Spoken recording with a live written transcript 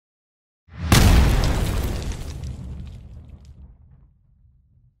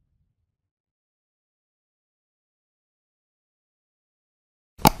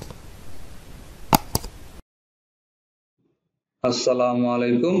Assalamu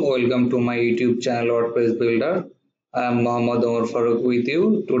alaikum. Welcome to my YouTube channel WordPress Builder. I am Muhammad Omar Farooq with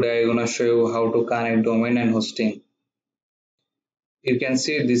you. Today I'm gonna show you how to connect domain and hosting. You can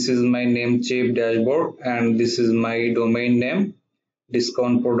see this is my Namecheap dashboard and this is my domain name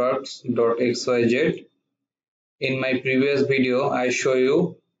discountproducts.xyz. In my previous video I show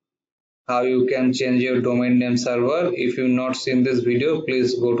you how you can change your domain name server. If you've not seen this video,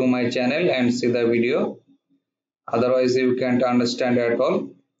 please go to my channel and see the video. Otherwise you can't understand at all.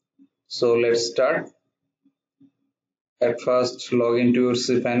 So let's start. At first, log into your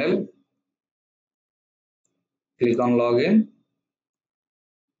Cpanel. Click on login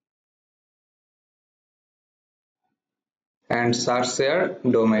and search your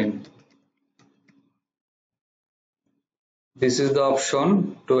domain. This is the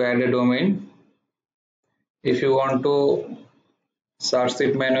option to add a domain. If you want to search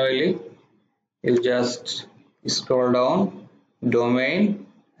it manually, you just scroll down, domain,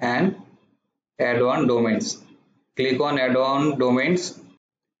 and add on domains. Click on add on domains.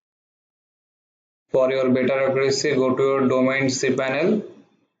 For your better accuracy, go to your domain Cpanel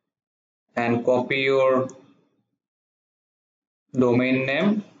and copy your domain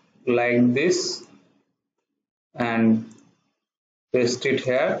name like this and paste it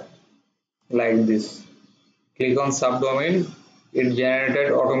here like this. Click on subdomain, it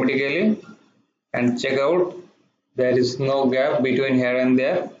generated automatically, and check out there is no gap between here and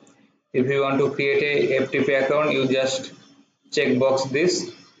there. If you want to create a FTP account, you just check box this.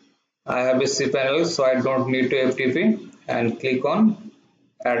 I have a Cpanel, so I don't need to FTP, and click on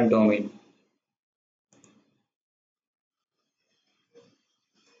add domain.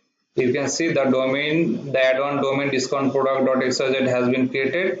 You can see the domain, the add-on domain discountproduct.xyz has been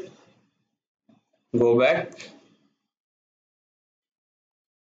created. Go back.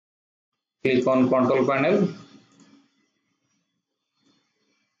 Click on control panel.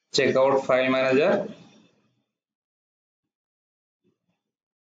 Check out file manager.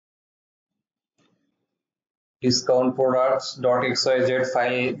 Discountproducts.xyz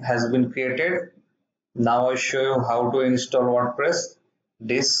file has been created. Now I show you how to install WordPress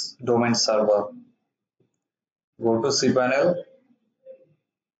this domain server. Go to Cpanel,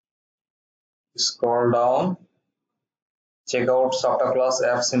 scroll down, check out software class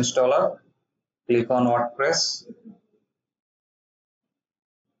apps installer, click on WordPress.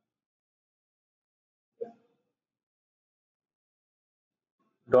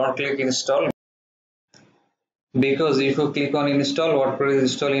 Don't click install, because if you click on install, WordPress is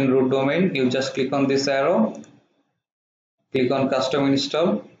installed in root domain. You just click on this arrow, click on custom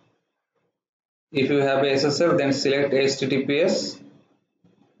install. If you have a SSL, then select HTTPS.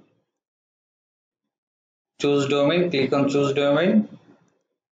 Choose domain, click on choose domain.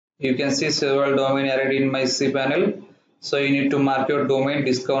 You can see several domain added in my Cpanel. So you need to mark your domain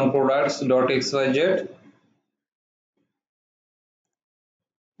discountproducts.xyz.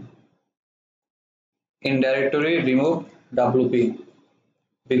 In directory, remove WP,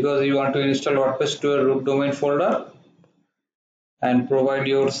 because you want to install WordPress to a root domain folder, and provide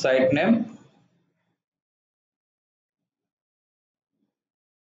your site name.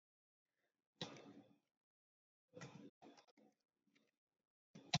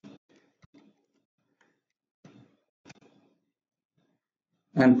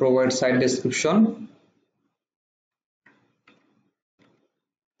 And provide site description.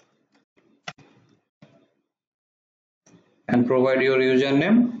 And provide your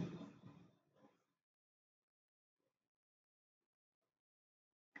username.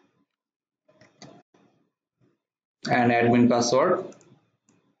 And admin password.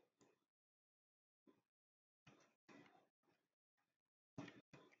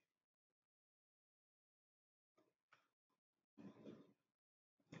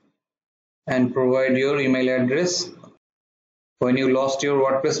 And provide your email address. When you lost your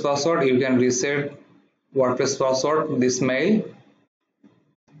WordPress password, you can reset WordPress password this mail.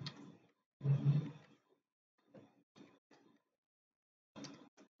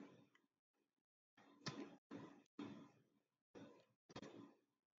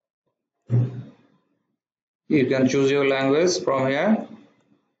 You can choose your language from here.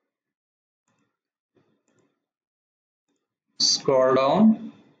 Scroll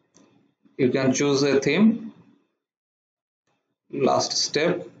down. You can choose a theme. Last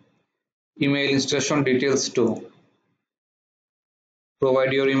step, email installation details too.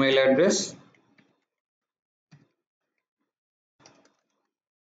 Provide your email address.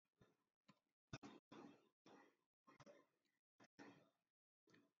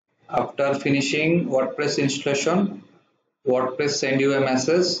 After finishing WordPress installation, WordPress send you a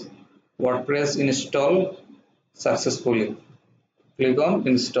message, WordPress install successfully. Click on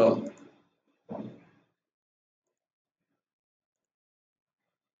install.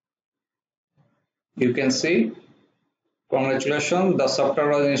 You can see, congratulations, the software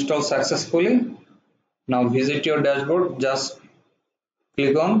was installed successfully. Now visit your dashboard, just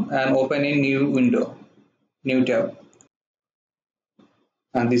click on and open a new window, new tab.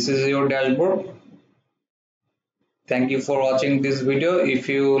 And this is your dashboard. Thank you for watching this video. If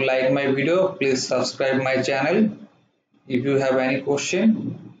you like my video, please subscribe my channel. If you have any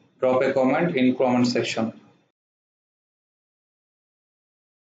question, drop a comment in comment section.